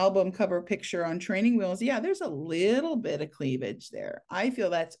my album cover picture on Training Wheels, there's a little bit of cleavage there. I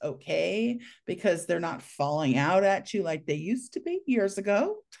feel that's okay because they're not falling out at you like they used to be years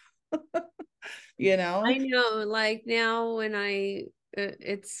ago. I know, like now when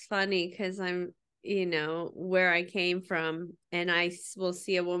it's funny because I'm where I came from and I will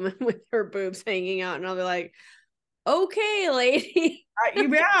see a woman with her boobs hanging out and I'll be like, okay, lady.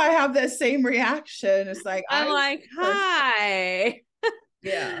 I have the same reaction. It's like I'm like, hi.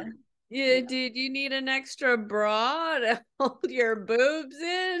 Yeah. Did you need an extra bra to hold your boobs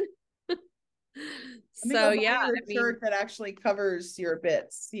in? So yeah, shirt that actually covers your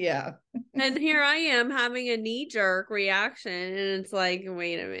bits. Yeah. And here I am having a knee-jerk reaction, and it's like,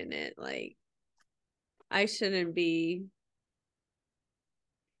 wait a minute, like I shouldn't be,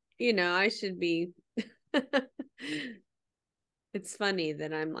 I should be. It's funny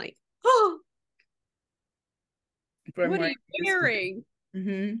that I'm like, oh, what are you wearing?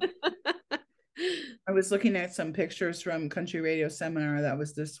 Mm-hmm. I was looking at some pictures from Country Radio Seminar that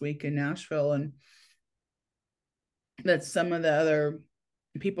was this week in Nashville, and that some of the other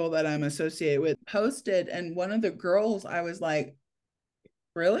people that I'm associated with posted, and one of the girls, I was like,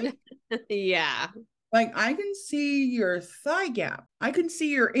 really? Yeah. Like, I can see your thigh gap. I can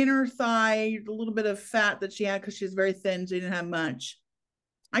see your inner thigh, a little bit of fat that she had because she was very thin. She didn't have much.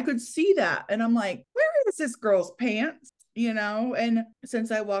 I could see that. And I'm like, where is this girl's pants? And since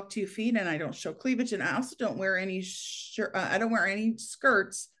I walk 2 feet and I don't show cleavage, and I also don't wear any I don't wear any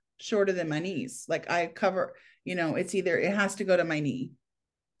skirts shorter than my knees. Like I cover, it has to go to my knee.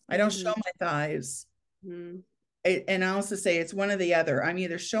 I don't show my thighs. And I also say it's one or the other. I'm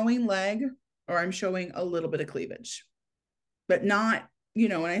either showing leg or I'm showing a little bit of cleavage, but not,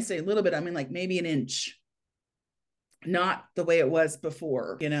 when I say a little bit, I mean like maybe an inch, not the way it was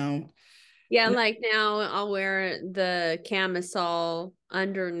before, Yeah, like now I'll wear the camisole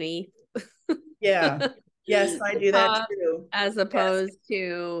underneath. Yeah. Yes, I do that too. As opposed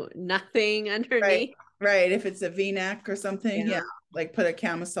to nothing underneath. Right. If it's a V-neck or something, yeah. Like put a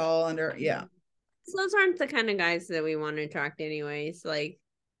camisole under, yeah. So those aren't the kind of guys that we want to attract anyways. Like,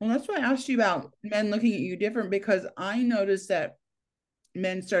 well, that's why I asked you about men looking at you different, because I noticed that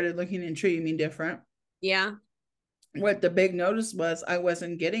men started looking and treating me different. Yeah. What the big notice was, I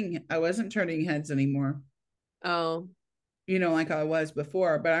wasn't turning heads anymore. Oh. You know, like I was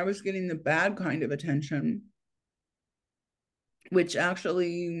before, but I was getting the bad kind of attention, which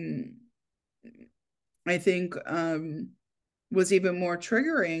actually I think was even more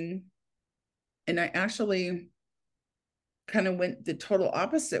triggering. And I actually kind of went the total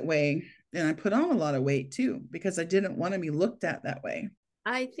opposite way. And I put on a lot of weight too, because I didn't want to be looked at that way.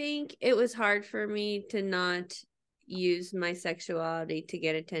 I think it was hard for me to not use my sexuality to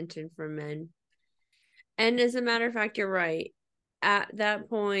get attention from men. And as a matter of fact, you're right. At that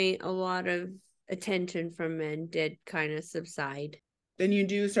point, a lot of attention from men did kind of subside. Then you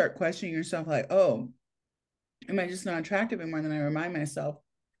do start questioning yourself, like, oh, am I just not attractive anymore? And then I remind myself,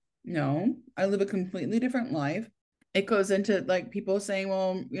 no, I live a completely different life. It goes into like people saying,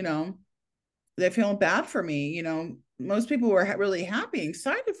 well, you know, they feel bad for me. You know, most people were really happy and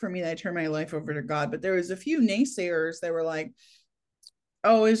excited for me that I turned my life over to God. But there was a few naysayers that were like,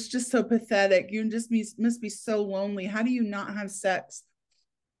 oh, it's just so pathetic. You just must be so lonely. How do you not have sex?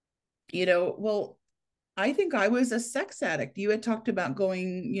 You know, well, I think I was a sex addict. You had talked about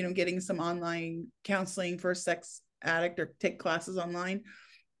going, you know, getting some online counseling for a sex addict or take classes online.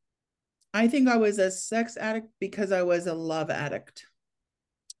 I think I was a sex addict because I was a love addict.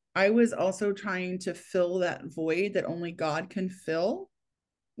 I was also trying to fill that void that only God can fill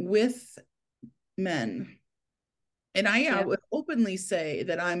with men. And I would openly say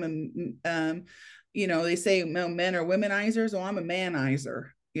that I'm a, you know, they say men are womenizers. Well, I'm a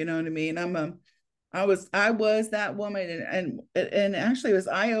manizer. You know what I mean? I was that woman, and actually it was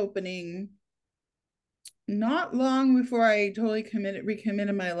eye-opening. Not long before I totally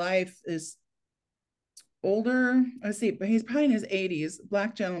recommitted my life, is older. Let's see, but he's probably in his 80s,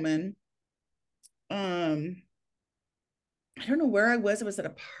 black gentleman. I don't know where I was. It was at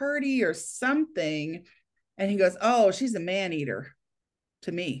a party or something. And he goes, oh, she's a man eater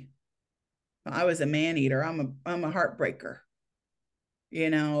to me. I was a man eater. I'm a heartbreaker,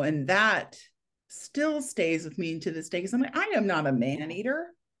 you know, and that still stays with me to this day. Because I'm like, I am not a man eater.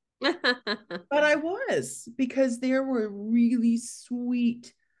 But I was, because there were really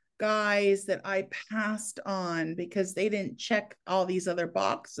sweet guys that I passed on because they didn't check all these other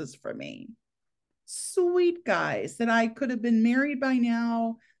boxes for me. Sweet guys that I could have been married by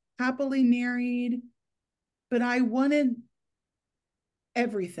now, happily married, but I wanted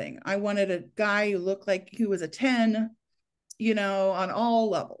everything. I wanted a guy who looked like he was a 10, you know, on all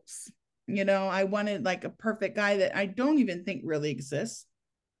levels. You know, I wanted like a perfect guy that I don't even think really exists.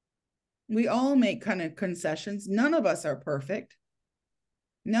 We all make kind of concessions. None of us are perfect.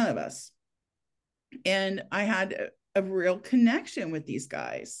 None of us. And I had a real connection with these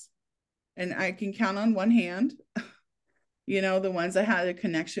guys. And I can count on one hand, you know, the ones I had a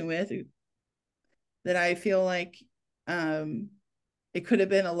connection with, that I feel like it could have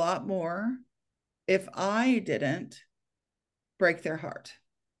been a lot more if I didn't break their heart.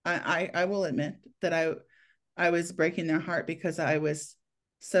 I will admit that I was breaking their heart because I was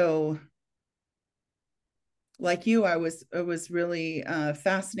so, like you, I was really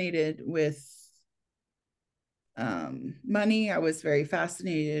fascinated with money. I was very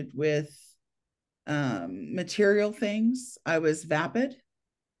fascinated with material things. I was vapid.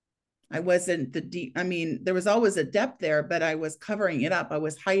 I wasn't the deep, I mean, there was always a depth there, but I was covering it up. I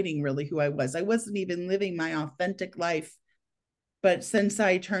was hiding really who I was. I wasn't even living my authentic life. But since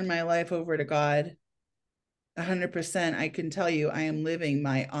I turned my life over to God, 100%, I can tell you I am living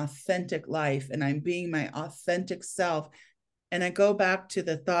my authentic life and I'm being my authentic self. And I go back to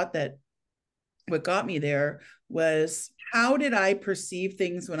the thought that what got me there was, how did I perceive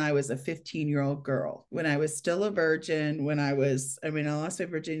things when I was a 15-year-old girl, when I was still a virgin, I lost my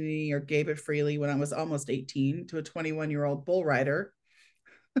virginity or gave it freely when I was almost 18 to a 21-year-old bull rider.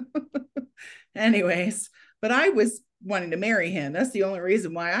 Anyways, but I was wanting to marry him. That's the only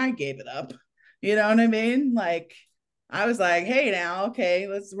reason why I gave it up. You know what I mean? Like, I was like, hey, now, okay,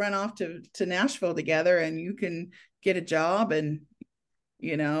 let's run off to Nashville together and you can get a job and,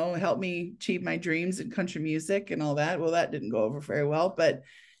 you know, help me achieve my dreams in country music and all that. Well, that didn't go over very well, but,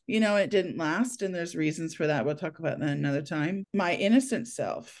 you know, it didn't last. And there's reasons for that. We'll talk about that another time. My innocent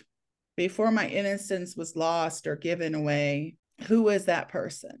self, before my innocence was lost or given away, who was that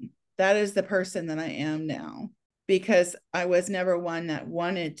person? That is the person that I am now, because I was never one that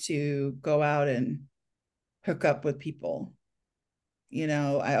wanted to go out and hook up with people. You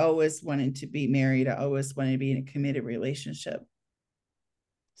know, I always wanted to be married. I always wanted to be in a committed relationship.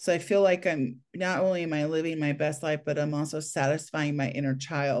 So I feel like I'm not only am I living my best life, but I'm also satisfying my inner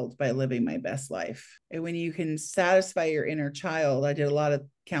child by living my best life. And when you can satisfy your inner child, I did a lot of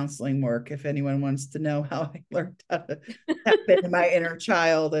counseling work. If anyone wants to know how I learned how to tap into my inner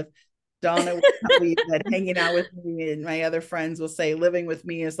child, if Donna will tell you that hanging out with me and my other friends will say living with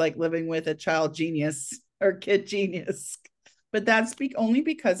me is like living with a child genius or kid genius. But that's only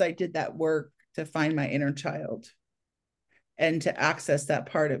because I did that work to find my inner child and to access that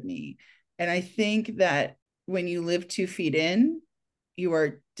part of me. And I think that when you live 2 feet in, you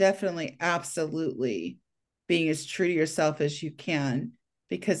are definitely, absolutely being as true to yourself as you can,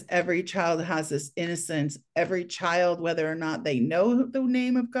 because every child has this innocence. Every child, whether or not they know the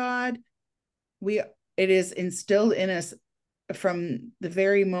name of God, it is instilled in us from the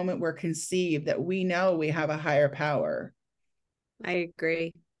very moment we're conceived that we know we have a higher power. I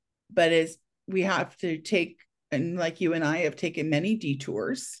agree. But we have to take, and like you and I have taken many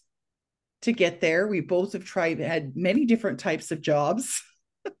detours to get there. We both have had many different types of jobs.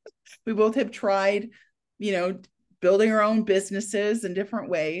 We both have tried, building our own businesses in different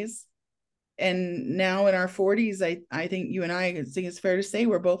ways. And now in our 40s, I think you and I think it's fair to say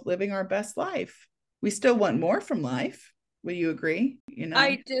we're both living our best life. We still want more from life. Will you agree?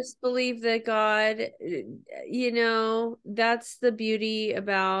 I just believe that God, that's the beauty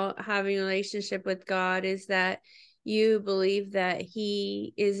about having a relationship with God, is that you believe that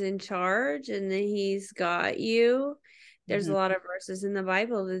he is in charge and that he's got you. There's a lot of verses in the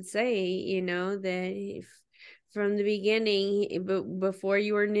Bible that say, that from the beginning, before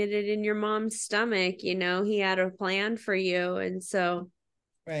you were knitted in your mom's stomach, he had a plan for you. And so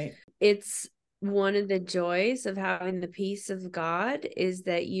right, it's one of the joys of having the peace of God is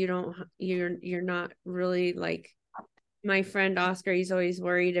that you're not really like my friend Oscar. He's always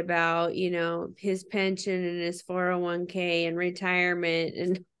worried about, his pension and his 401k and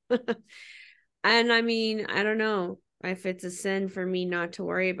retirement. And, and I mean, I don't know if it's a sin for me not to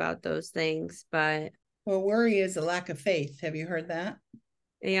worry about those things, but. Well, worry is a lack of faith. Have you heard that?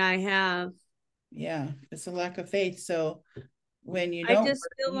 Yeah, I have. Yeah, it's a lack of faith. So when you I don't just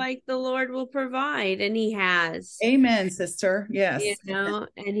feel like the Lord will provide, and he has. Amen, sister. Yes. And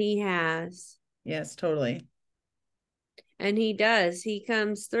he has. Yes, totally. And he does. He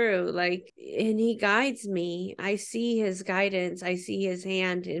comes through, and he guides me. I see his guidance. I see his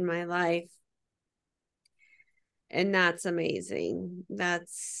hand in my life. And that's amazing.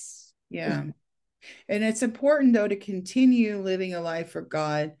 Yeah. And it's important, though, to continue living a life for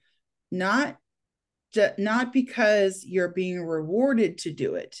God, not because you're being rewarded to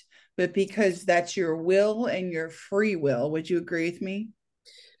do it, but because that's your will and your free will. Would you agree with me?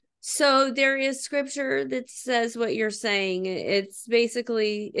 So there is scripture that says what you're saying. It's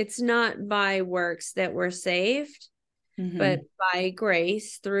basically, it's not by works that we're saved, but by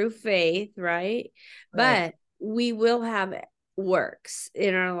grace through faith, right? But we will have works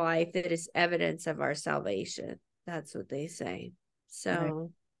in our life that is evidence of our salvation. That's what they say.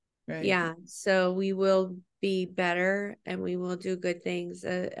 So right. Yeah, so we will be better and we will do good things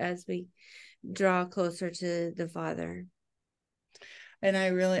as we draw closer to the Father. And I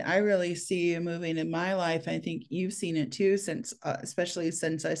really see you moving in my life. I think you've seen it too, since especially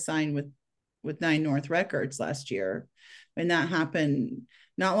since I signed with 9 North Records last year. And that happened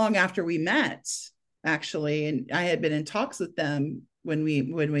not long after we met, actually. And I had been in talks with them when we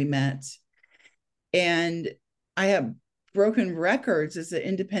met. And I have broken records as an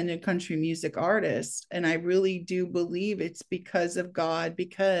independent country music artist. And I really do believe it's because of God,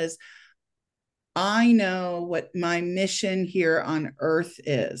 because I know what my mission here on earth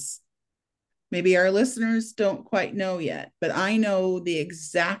is. Maybe our listeners don't quite know yet, but I know the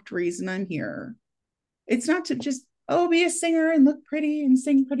exact reason I'm here. It's not to just, be a singer and look pretty and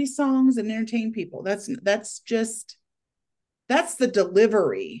sing pretty songs and entertain people. That's the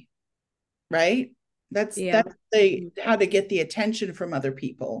delivery, right? That's how to get the attention from other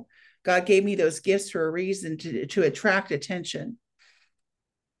people. God gave me those gifts for a reason, to attract attention.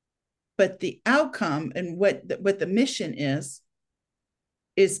 But the outcome and what the mission is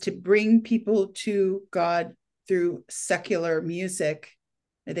to bring people to God through secular music.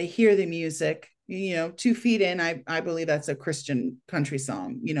 They hear the music, 2 feet in. I believe that's a Christian country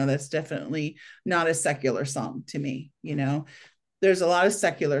song. That's definitely not a secular song to me. There's a lot of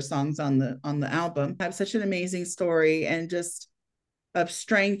secular songs on the album. I have such an amazing story and just of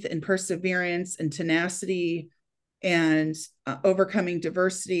strength and perseverance and tenacity and overcoming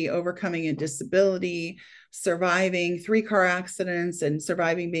diversity, overcoming a disability, surviving 3 car accidents, and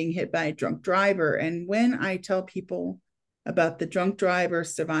surviving being hit by a drunk driver. And when I tell people about the drunk driver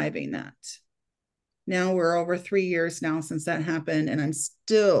surviving that, now we're over 3 years now since that happened, and I'm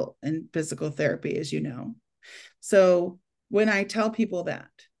still in physical therapy, as you know. So when I tell people that,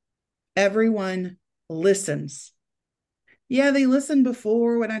 everyone listens. Yeah, they listened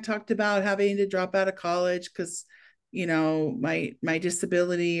before when I talked about having to drop out of college because, you know, my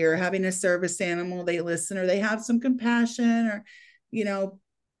disability, or having a service animal. They listen, or they have some compassion, or, you know,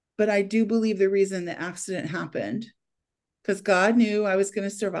 but I do believe the reason the accident happened, because God knew I was going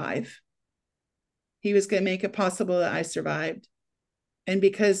to survive. He was going to make it possible that I survived. And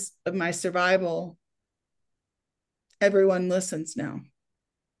because of my survival, everyone listens now.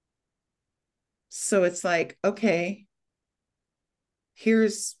 So it's like, okay,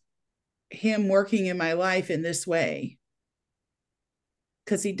 here's him working in my life in this way.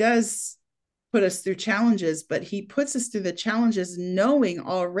 Because he does put us through challenges, but he puts us through the challenges knowing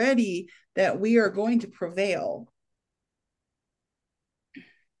already that we are going to prevail.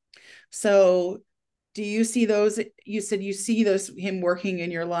 So do you see those? You said you see those, him working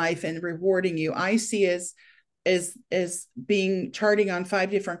in your life and rewarding you. I see as being charting on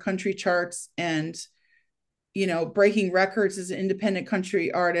 5 different country charts, and, you know, breaking records as an independent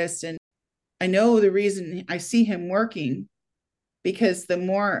country artist. And I know the reason I see him working, because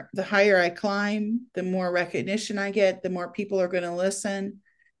the higher I climb, the more recognition I get, the more people are going to listen.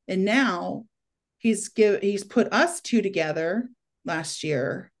 And now he's put us 2 together last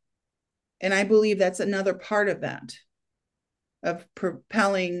year. And I believe that's another part of that, of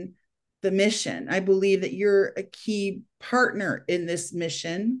propelling the mission. I believe that you're a key partner in this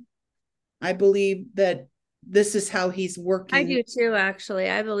mission. I believe that this is how he's working. I do too,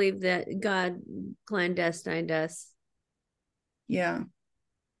 actually. I believe that God clandestined us. Yeah.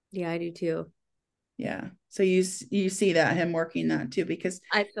 Yeah, I do too. Yeah. So you see that, him working that too, because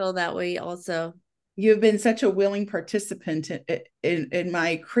I feel that way also. You've been such a willing participant in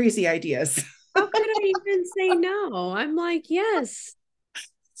my crazy ideas. How could I even say no? I'm like, yes.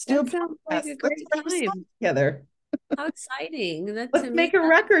 Still, that sounds like a great time together. How exciting. Let's make a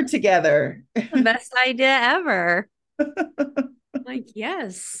record together. The best idea ever. Like,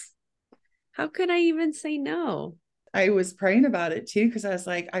 yes. How could I even say no? I was praying about it too, because I was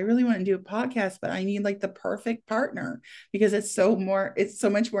like, I really want to do a podcast, but I need like the perfect partner, because it's so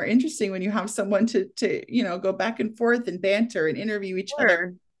much more interesting when you have someone to you know, go back and forth and banter and interview each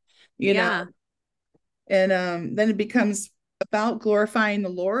other, you know. And then it becomes about glorifying the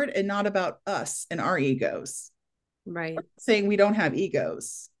Lord and not about us and our egos. Right. Saying we don't have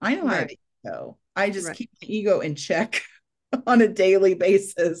egos. I know I have ego. I just keep my ego in check on a daily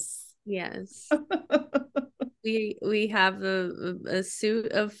basis. Yes. we have a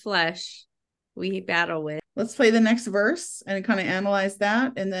suit of flesh we battle with. Let's play the next verse and kind of analyze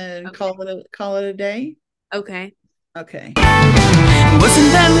that, and then call it a day. Okay. Okay.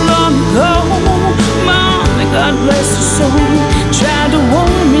 Wasn't that long ago, Mom, God bless her soul, tried to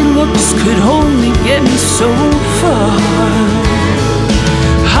warn me, looks could only get me so far.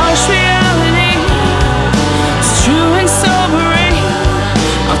 Harsh reality, it's true and sobering.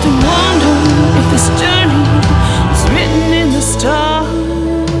 Often wonder if this journey was written in the stars.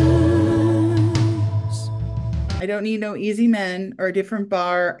 I don't need no easy men or a different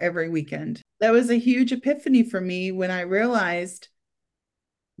bar every weekend. That was a huge epiphany for me when I realized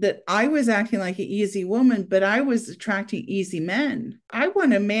that I was acting like an easy woman, but I was attracting easy men. I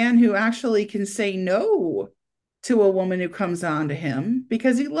want a man who actually can say no to a woman who comes on to him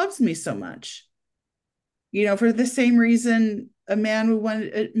because he loves me so much. You know, for the same reason a man would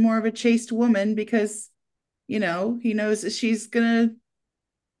want more of a chaste woman, because, you know, he knows that she's going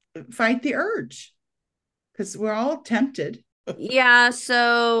to fight the urge, because we're all tempted. Yeah,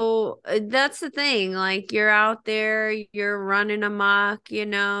 so that's the thing. Like, you're out there, you're running amok, you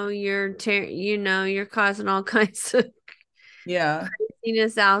know, you're causing all kinds of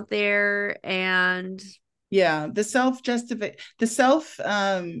craziness out there. And yeah, not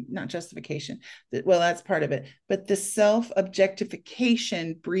justification. Well, that's part of it, but the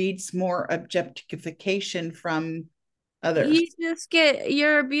self-objectification breeds more objectification from others.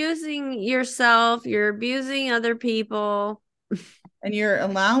 You're abusing yourself, you're abusing other people. And you're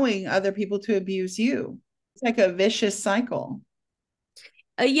allowing other people to abuse you. It's like a vicious cycle.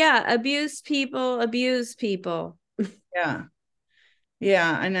 Abuse people. Yeah.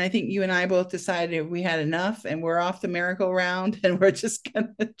 Yeah. And I think you and I both decided we had enough, and we're off the merry-go-round, and we're just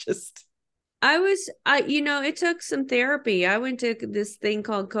gonna it took some therapy. I went to this thing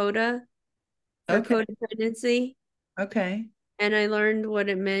called CODA for codependency. Okay. And I learned what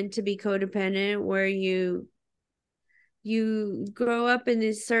it meant to be codependent, where you grow up in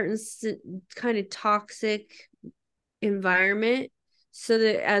this certain kind of toxic environment, so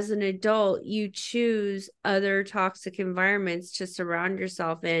that as an adult you choose other toxic environments to surround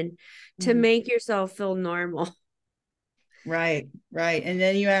yourself in to make yourself feel normal. Right. And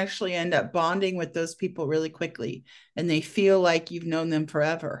then you actually end up bonding with those people really quickly, and they feel like you've known them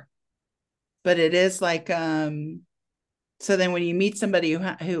forever. But it is like, so then when you meet somebody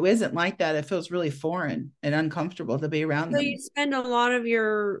who isn't like that, it feels really foreign and uncomfortable to be around So them. you spend a lot of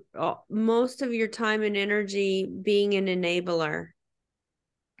your most of your time and energy being an enabler,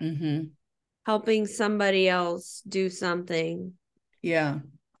 helping somebody else do something. Yeah.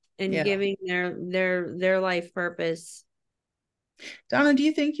 And giving their life purpose. Donna, do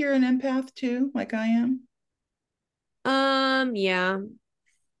you think you're an empath too, like I am? Yeah.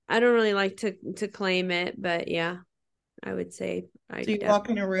 I don't really like to claim it, but yeah, I would say I So you walk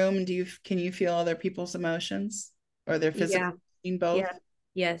in a room and can you feel other people's emotions or their physical being both? Yeah.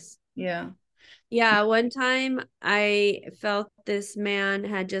 Yes. Yeah. Yeah. One time I felt this man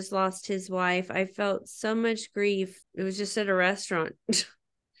had just lost his wife. I felt so much grief. It was just at a restaurant.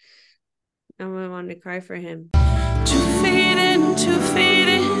 I wanted to cry for him. 2 feet in, 2 feet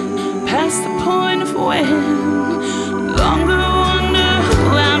in, past the point of when. Longer wonder who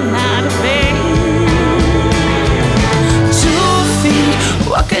I'm not obeying. 2 feet,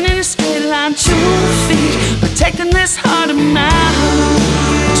 walking in a straight line. 2 feet, protecting this heart of mine.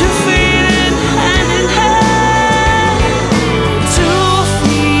 2 feet in, hand in hand. 2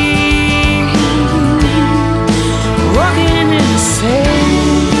 feet, walking in the sand.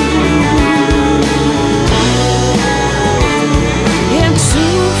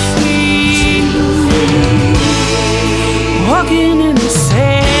 Walking in the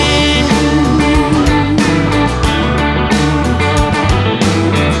sand.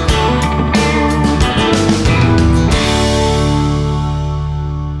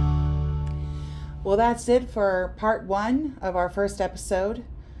 Well, that's it for part 1 of our first episode.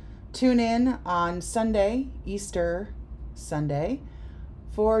 Tune in on Sunday, Easter Sunday,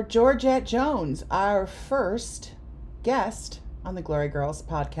 for Georgette Jones, our first guest on the Glory Girls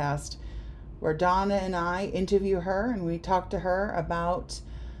podcast, where Donna and I interview her and we talk to her about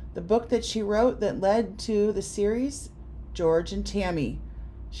the book that she wrote that led to the series, George and Tammy.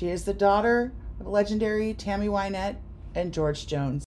 She is the daughter of legendary Tammy Wynette and George Jones.